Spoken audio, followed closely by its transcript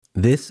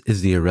This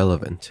is The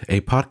Irrelevant,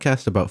 a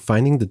podcast about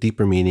finding the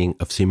deeper meaning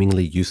of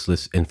seemingly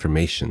useless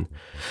information.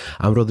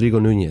 I'm Rodrigo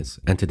Nunez,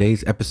 and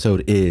today's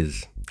episode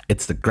is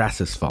It's the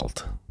Grass's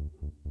Fault.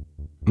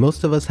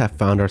 Most of us have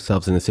found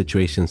ourselves in a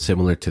situation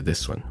similar to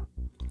this one.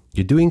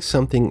 You're doing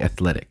something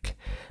athletic.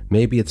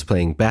 Maybe it's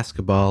playing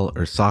basketball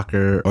or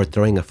soccer or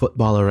throwing a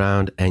football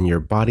around, and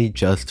your body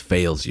just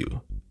fails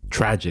you,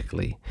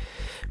 tragically.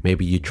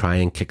 Maybe you try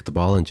and kick the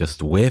ball and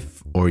just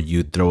whiff, or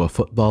you throw a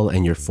football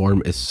and your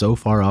form is so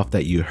far off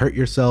that you hurt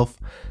yourself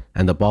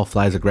and the ball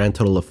flies a grand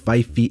total of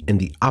 5 feet in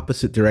the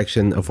opposite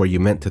direction of where you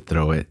meant to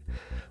throw it,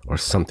 or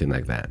something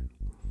like that.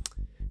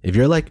 If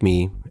you're like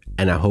me,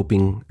 and I'm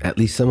hoping at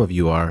least some of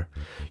you are,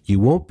 you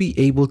won't be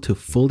able to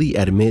fully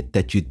admit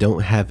that you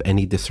don't have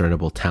any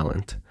discernible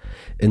talent.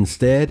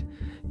 Instead,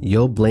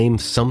 you'll blame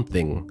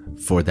something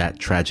for that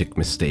tragic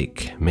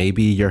mistake.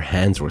 Maybe your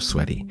hands were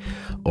sweaty,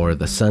 or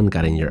the sun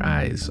got in your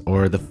eyes,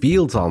 or the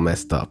field's all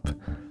messed up.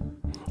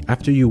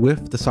 After you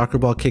whiff the soccer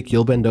ball kick,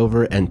 you'll bend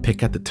over and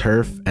pick at the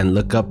turf and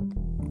look up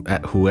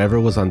at whoever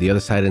was on the other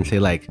side and say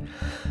like,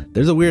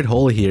 there's a weird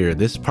hole here.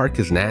 This park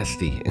is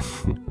nasty.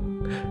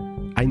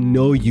 I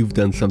know you've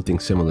done something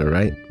similar,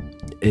 right?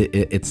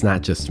 It's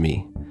not just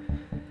me.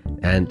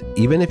 And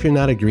even if you're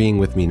not agreeing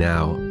with me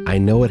now, I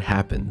know it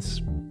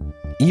happens.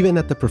 Even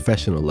at the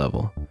professional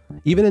level,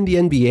 even in the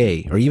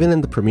NBA or even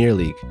in the Premier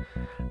League,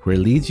 where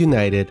Leeds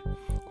United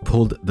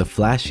pulled the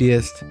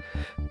flashiest,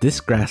 "this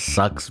grass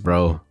sucks,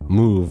 bro"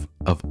 move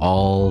of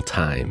all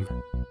time.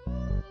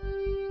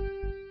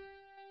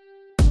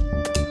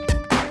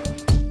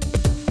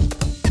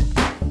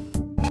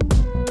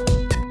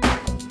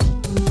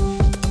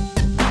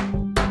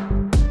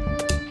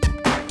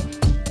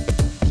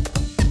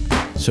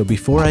 So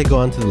before I go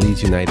on to the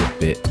Leeds United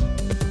bit,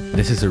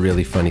 this is a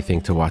really funny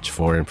thing to watch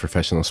for in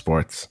professional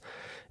sports.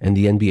 In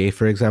the NBA,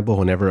 for example,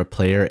 whenever a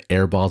player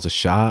airballs a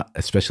shot,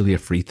 especially a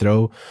free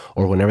throw,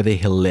 or whenever they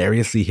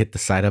hilariously hit the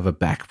side of a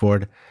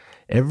backboard,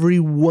 every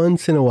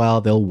once in a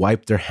while, they'll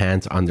wipe their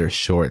hands on their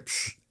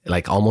shorts,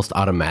 like almost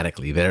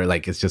automatically. They're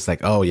like, it's just like,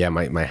 oh yeah,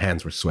 my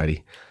hands were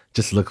sweaty.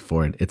 Just look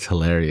for it. It's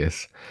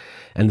hilarious.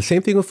 And the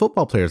same thing with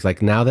football players.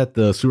 Like now that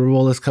the Super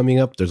Bowl is coming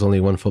up, there's only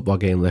one football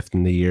game left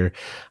in the year.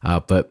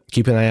 But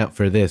keep an eye out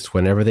for this.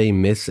 Whenever they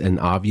miss an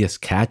obvious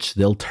catch,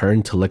 they'll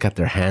turn to look at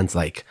their hands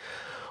like,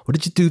 what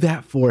did you do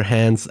that for,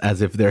 hands?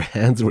 As if their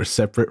hands were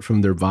separate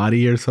from their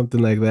body or something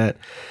like that.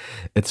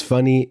 It's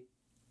funny.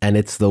 And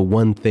it's the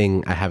one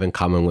thing I have in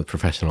common with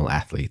professional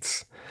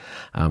athletes.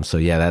 So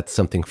yeah, that's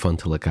something fun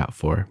to look out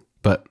for.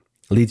 But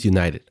Leeds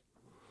United.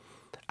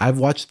 I've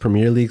watched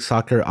Premier League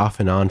soccer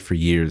off and on for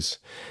years.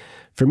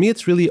 For me,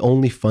 it's really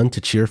only fun to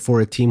cheer for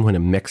a team when a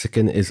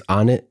Mexican is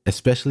on it,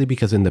 especially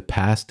because in the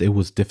past, it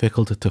was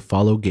difficult to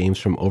follow games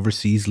from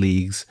overseas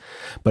leagues.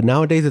 But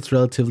nowadays, it's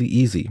relatively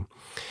easy,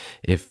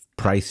 if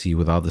pricey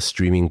with all the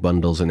streaming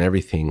bundles and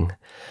everything.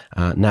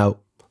 Now,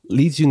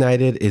 Leeds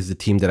United is the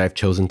team that I've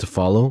chosen to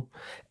follow,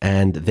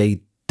 and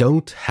they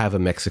don't have a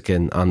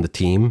Mexican on the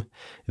team.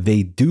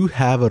 They do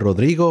have a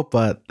Rodrigo,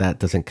 but that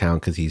doesn't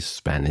count because he's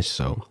Spanish.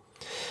 So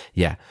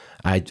yeah,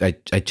 I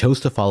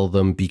chose to follow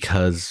them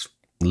because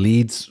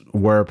Leeds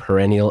were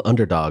perennial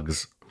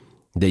underdogs.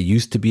 They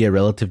used to be a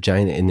relative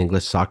giant in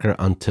English soccer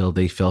until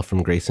they fell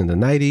from grace in the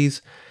 90s.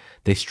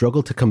 They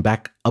struggled to come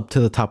back up to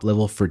the top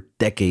level for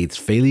decades,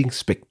 failing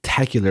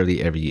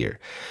spectacularly every year.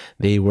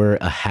 They were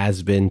a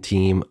has-been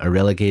team, a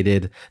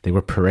relegated, they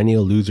were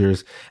perennial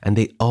losers, and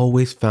they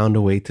always found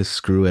a way to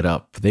screw it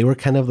up. They were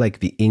kind of like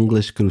the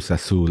English Cruz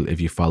Azul,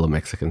 if you follow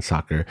Mexican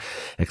soccer,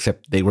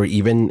 except they were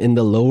even in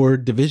the lower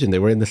division. They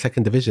were in the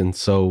second division,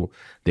 so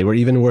they were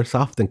even worse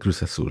off than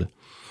Cruz Azul.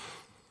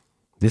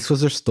 This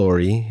was their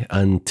story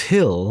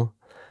until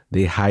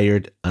they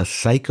hired a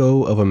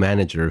psycho of a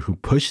manager who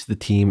pushed the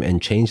team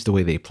and changed the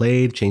way they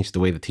played, changed the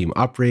way the team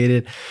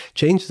operated,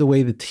 changed the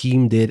way the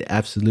team did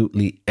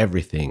absolutely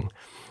everything.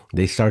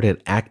 They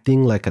started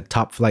acting like a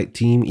top flight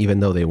team even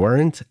though they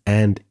weren't,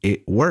 and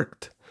it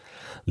worked.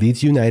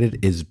 Leeds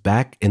United is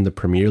back in the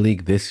Premier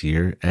League this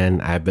year,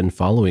 and I've been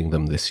following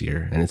them this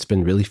year, and it's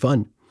been really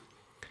fun.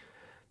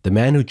 The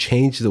man who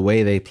changed the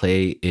way they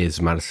play is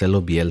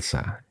Marcelo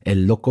Bielsa, El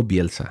Loco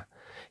Bielsa.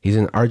 He's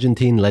an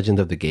Argentine legend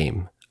of the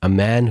game, a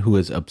man who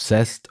is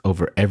obsessed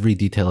over every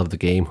detail of the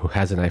game, who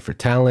has an eye for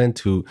talent,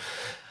 who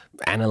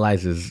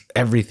analyzes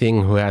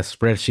everything, who has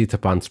spreadsheets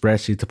upon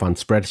spreadsheets upon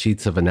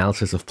spreadsheets of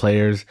analysis of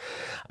players.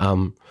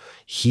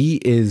 He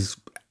is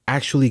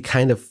actually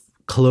kind of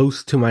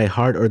close to my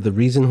heart, or the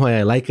reason why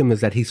I like him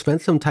is that he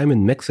spent some time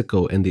in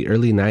Mexico in the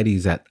early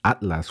 90s at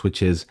Atlas,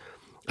 which is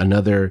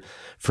another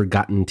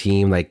forgotten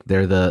team. Like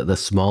they're the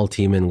small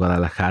team in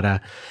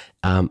Guadalajara.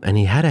 And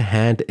he had a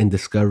hand in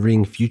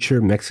discovering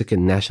future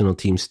Mexican national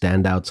team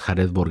standouts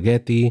Jared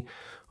Borghetti,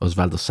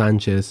 Osvaldo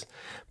Sanchez,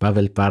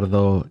 Pavel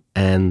Pardo,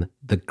 and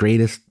the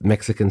greatest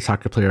Mexican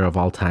soccer player of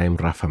all time,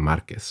 Rafa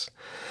Marquez.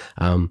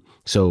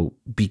 So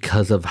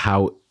because of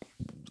how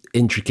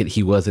intricate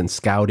he was in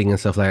scouting and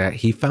stuff like that,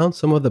 he found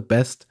some of the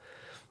best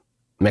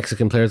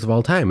Mexican players of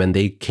all time, and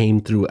they came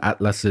through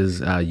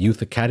Atlas's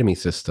youth academy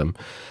system.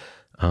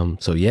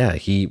 So yeah,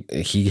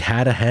 he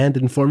had a hand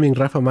in forming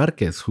Rafa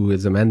Marquez, who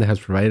is a man that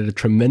has provided a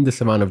tremendous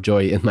amount of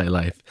joy in my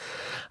life.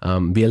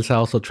 Bielsa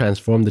also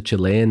transformed the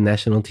Chilean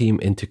national team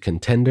into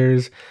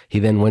contenders. He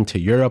then went to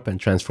Europe and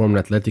transformed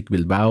Athletic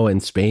Bilbao in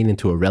Spain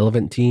into a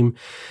relevant team.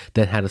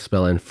 Then had a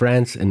spell in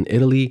France and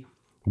Italy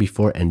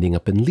before ending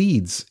up in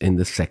Leeds in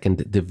the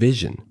second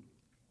division.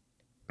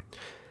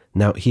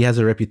 Now, he has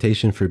a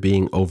reputation for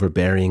being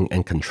overbearing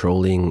and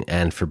controlling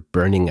and for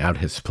burning out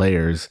his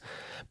players.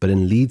 But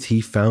in Leeds,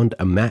 he found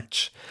a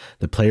match.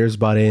 The players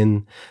bought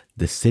in,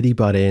 the city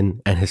bought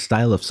in, and his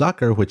style of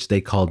soccer, which they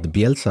called the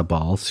Bielsa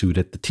ball,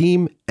 suited the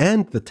team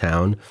and the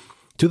town,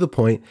 to the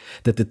point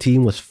that the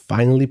team was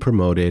finally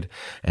promoted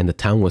and the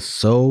town was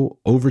so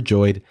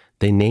overjoyed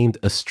they named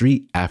a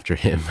street after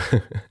him.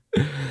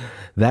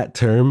 That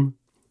term,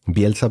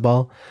 Bielsa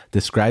ball,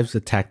 describes the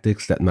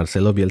tactics that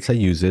Marcelo Bielsa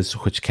uses,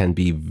 which can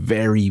be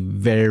very,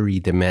 very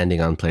demanding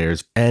on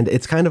players. And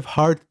it's kind of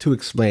hard to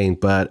explain,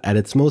 but at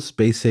its most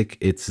basic,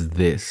 it's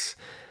this: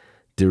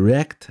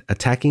 direct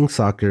attacking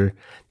soccer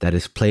that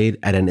is played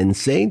at an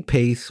insane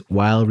pace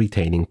while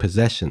retaining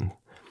possession.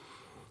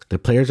 The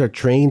players are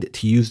trained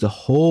to use the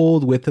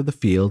whole width of the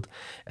field,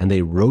 and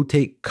they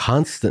rotate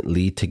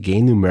constantly to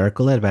gain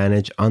numerical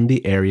advantage on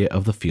the area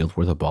of the field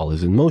where the ball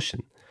is in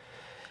motion.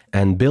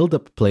 And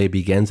build-up play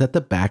begins at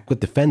the back with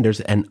defenders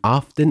and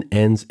often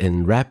ends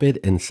in rapid,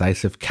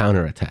 incisive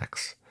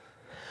counterattacks.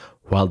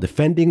 While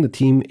defending, the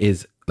team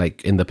is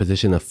like in the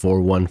position of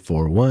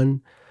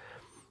 4-1-4-1,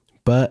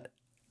 but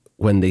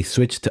when they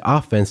switch to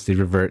offense, they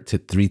revert to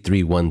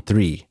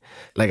 3-3-1-3.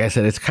 Like I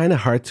said, it's kind of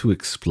hard to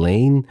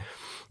explain,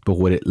 but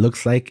what it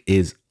looks like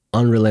is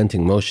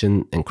unrelenting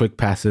motion and quick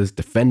passes,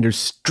 defenders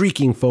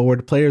streaking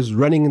forward, players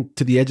running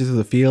to the edges of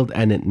the field,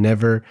 and it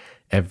never,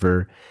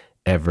 ever,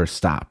 ever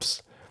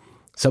stops.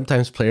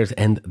 Sometimes players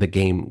end the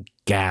game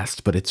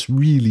gassed, but it's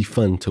really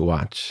fun to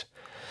watch.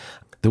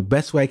 The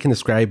best way I can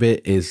describe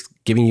it is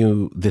giving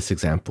you this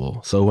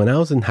example. So when I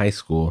was in high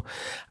school,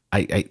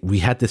 we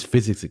had this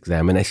physics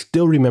exam, and I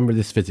still remember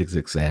this physics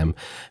exam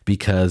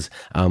because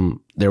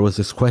there was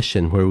this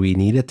question where we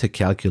needed to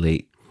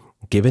calculate,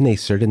 given a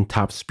certain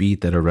top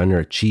speed that a runner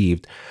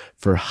achieved,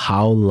 for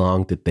how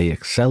long did they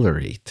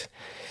accelerate.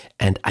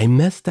 And I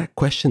messed that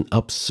question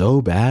up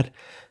so bad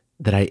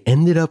that I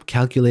ended up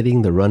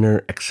calculating the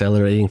runner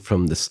accelerating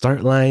from the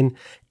start line,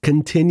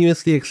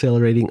 continuously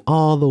accelerating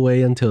all the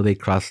way until they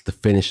crossed the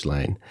finish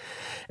line.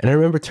 And I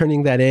remember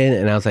turning that in,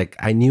 and I was like,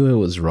 I knew it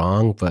was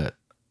wrong, but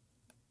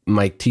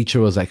my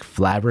teacher was like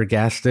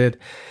flabbergasted.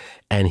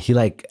 And he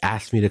like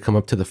asked me to come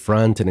up to the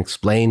front and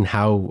explain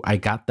how I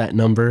got that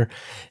number.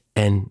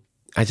 And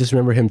I just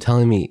remember him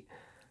telling me,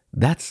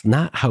 that's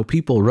not how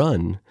people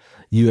run.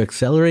 You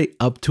accelerate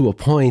up to a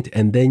point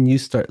and then you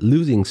start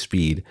losing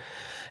speed.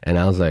 And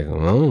I was like,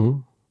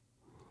 oh.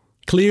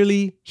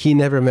 Clearly, he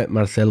never met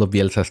Marcelo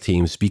Bielsa's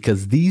teams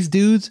because these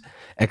dudes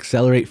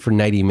accelerate for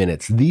 90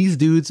 minutes. These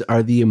dudes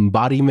are the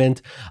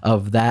embodiment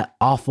of that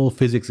awful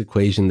physics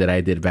equation that I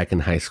did back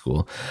in high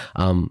school.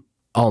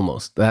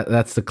 Almost.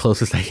 That's the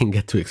closest I can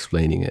get to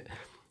explaining it.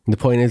 The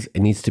point is,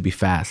 it needs to be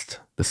fast.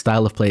 The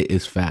style of play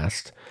is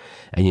fast.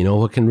 And you know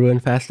what can ruin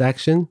fast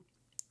action?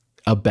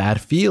 A bad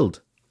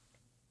field.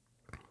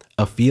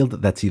 A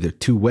field that's either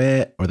too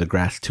wet or the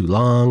grass too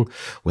long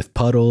with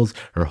puddles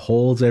or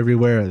holes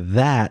everywhere,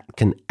 that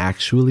can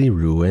actually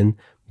ruin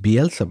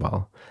Bielsa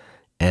ball.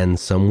 And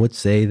some would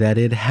say that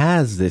it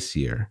has this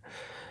year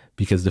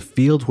because the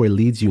field where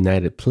Leeds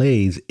United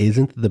plays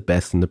isn't the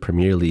best in the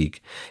Premier League.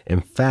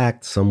 In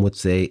fact, some would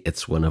say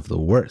it's one of the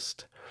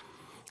worst.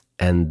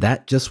 And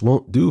that just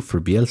won't do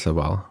for Bielsa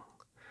ball.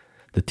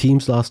 The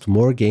teams lost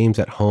more games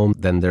at home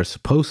than they're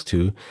supposed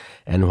to,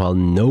 and while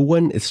no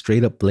one is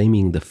straight up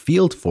blaming the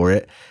field for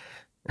it,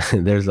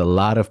 there's a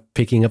lot of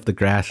picking up the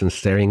grass and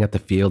staring at the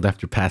field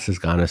after passes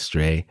gone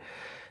astray.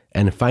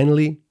 And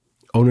finally,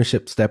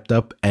 ownership stepped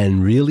up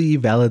and really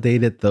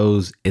validated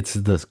those "it's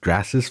the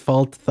grass's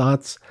fault"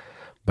 thoughts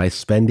by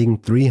spending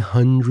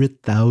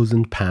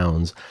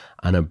 £300,000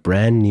 on a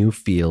brand new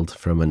field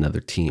from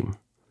another team.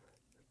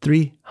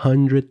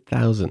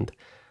 $300,000.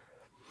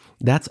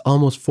 That's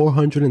almost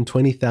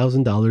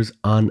 $420,000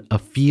 on a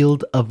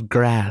field of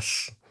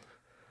grass.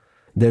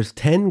 There's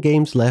 10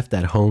 games left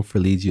at home for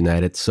Leeds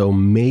United, so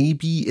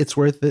maybe it's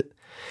worth it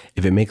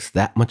if it makes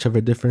that much of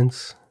a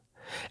difference.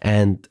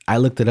 And I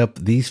looked it up.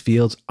 These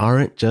fields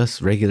aren't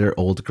just regular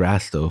old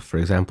grass, though. For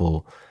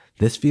example,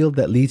 this field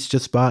that Leeds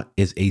just bought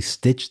is a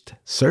stitched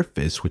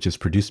surface, which is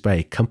produced by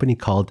a company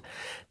called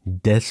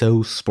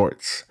Deso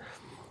Sports.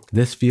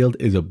 This field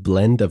is a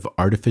blend of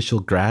artificial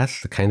grass,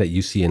 the kind that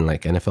you see in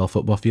like NFL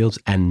football fields,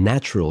 and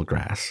natural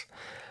grass.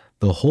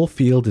 The whole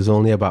field is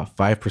only about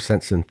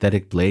 5%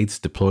 synthetic blades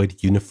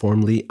deployed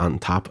uniformly on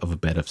top of a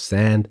bed of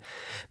sand.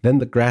 Then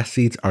the grass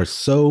seeds are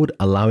sowed,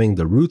 allowing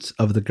the roots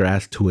of the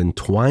grass to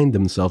entwine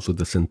themselves with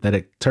the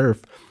synthetic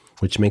turf,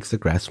 which makes the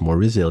grass more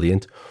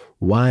resilient,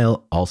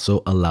 while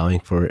also allowing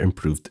for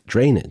improved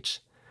drainage.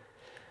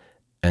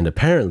 And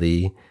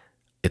apparently,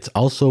 it's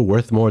also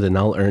worth more than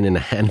I'll earn in a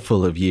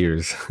handful of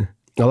years.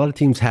 A lot of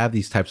teams have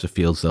these types of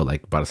fields, though,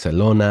 like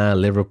Barcelona,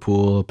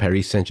 Liverpool,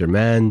 Paris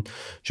Saint-Germain,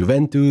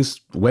 Juventus.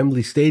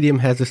 Wembley Stadium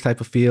has this type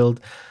of field.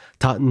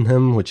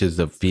 Tottenham, which is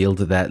the field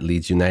that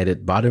Leeds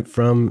United bought it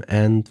from,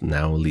 and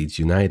now Leeds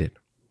United.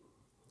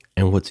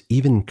 And what's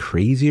even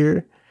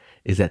crazier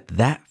is that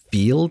that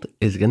field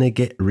is going to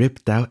get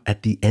ripped out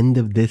at the end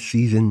of this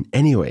season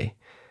anyway.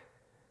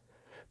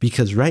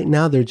 Because right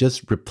now they're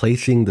just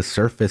replacing the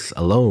surface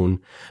alone,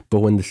 but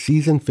when the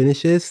season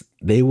finishes,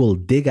 they will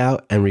dig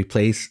out and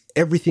replace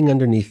everything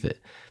underneath it.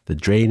 The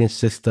drainage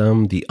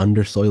system, the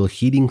undersoil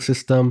heating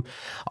system,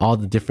 all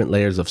the different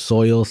layers of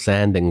soil,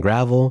 sand, and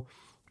gravel,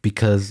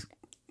 because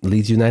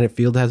Leeds United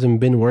Field hasn't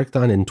been worked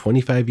on in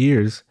 25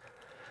 years.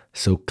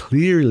 So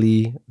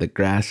clearly the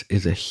grass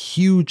is a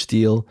huge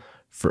deal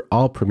for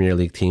all Premier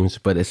League teams,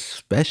 but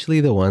especially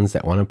the ones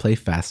that want to play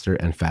faster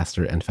and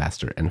faster and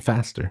faster and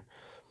faster.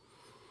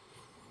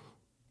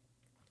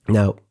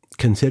 Now,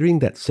 considering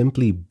that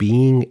simply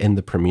being in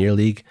the Premier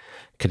League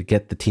could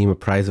get the team a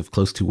prize of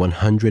close to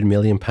 £100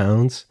 million,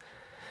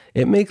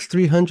 it makes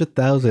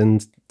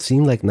 300,000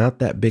 seem like not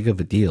that big of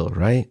a deal,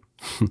 right?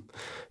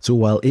 So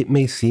while it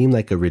may seem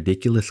like a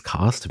ridiculous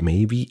cost,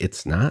 maybe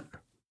it's not.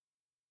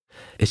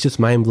 It's just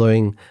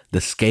mind-blowing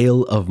the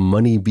scale of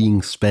money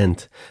being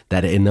spent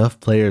that enough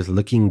players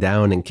looking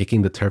down and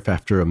kicking the turf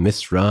after a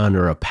missed run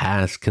or a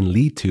pass can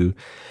lead to,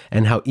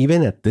 and how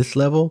even at this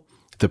level,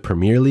 the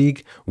Premier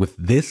League, with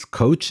this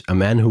coach, a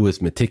man who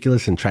is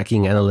meticulous in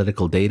tracking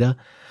analytical data,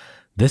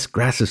 this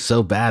grass is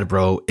so bad,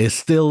 bro, is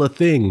still a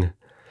thing.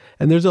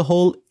 And there's a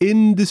whole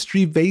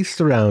industry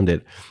based around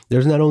it.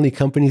 There's not only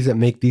companies that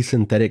make these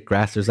synthetic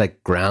grass, there's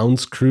like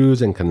grounds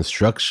crews and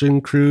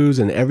construction crews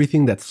and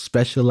everything that's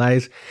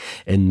specialized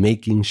in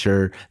making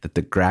sure that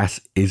the grass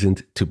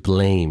isn't to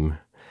blame.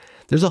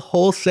 There's a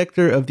whole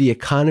sector of the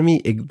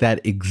economy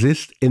that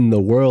exists in the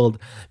world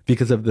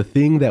because of the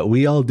thing that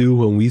we all do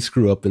when we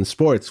screw up in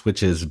sports,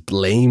 which is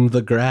blame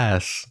the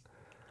grass.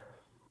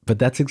 But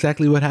that's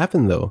exactly what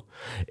happened, though.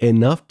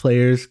 Enough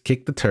players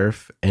kicked the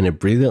turf, and a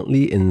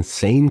brilliantly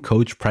insane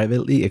coach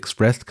privately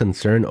expressed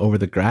concern over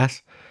the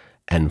grass,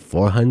 and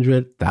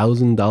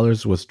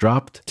 $400,000 was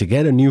dropped to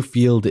get a new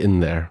field in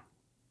there.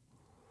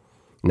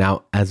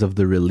 Now, as of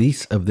the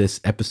release of this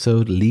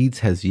episode, Leeds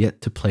has yet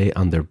to play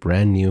on their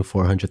brand new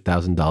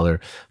 $400,000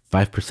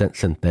 5%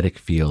 synthetic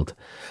field,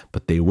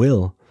 but they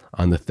will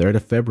on the 3rd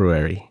of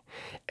February,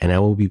 and I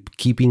will be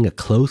keeping a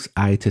close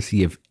eye to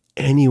see if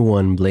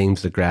anyone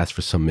blames the grass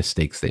for some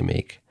mistakes they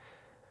make.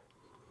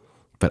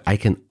 But I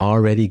can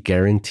already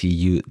guarantee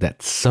you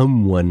that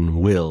someone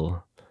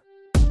will.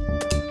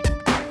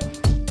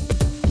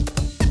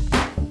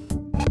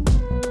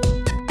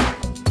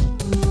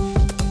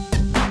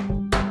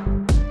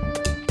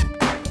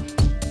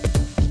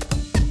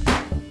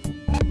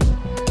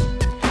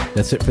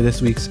 That's it for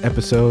this week's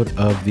episode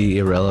of The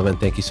Irrelevant.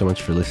 Thank you so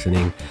much for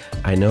listening.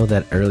 I know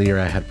that earlier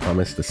I had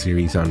promised a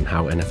series on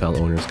how NFL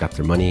owners got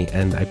their money,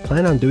 and I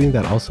plan on doing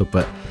that also,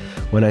 but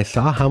when I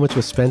saw how much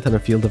was spent on a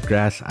field of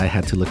grass, I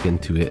had to look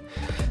into it,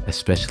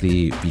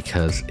 especially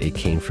because it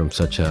came from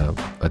such a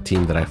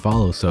team that I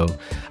follow. So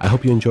I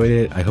hope you enjoyed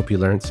it. I hope you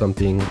learned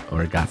something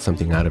or got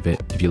something out of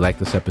it. If you like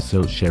this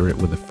episode, share it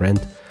with a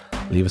friend.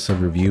 Leave us a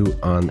review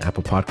on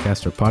Apple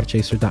Podcasts or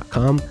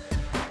podchaser.com.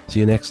 See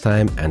you next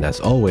time, and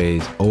as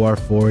always,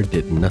 OR4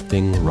 did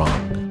nothing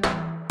wrong.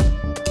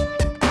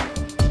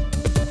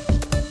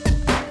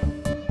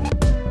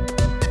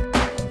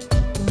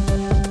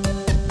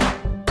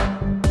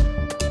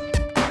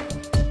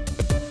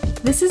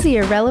 This is the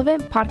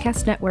Irrelevant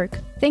Podcast Network.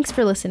 Thanks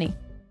for listening.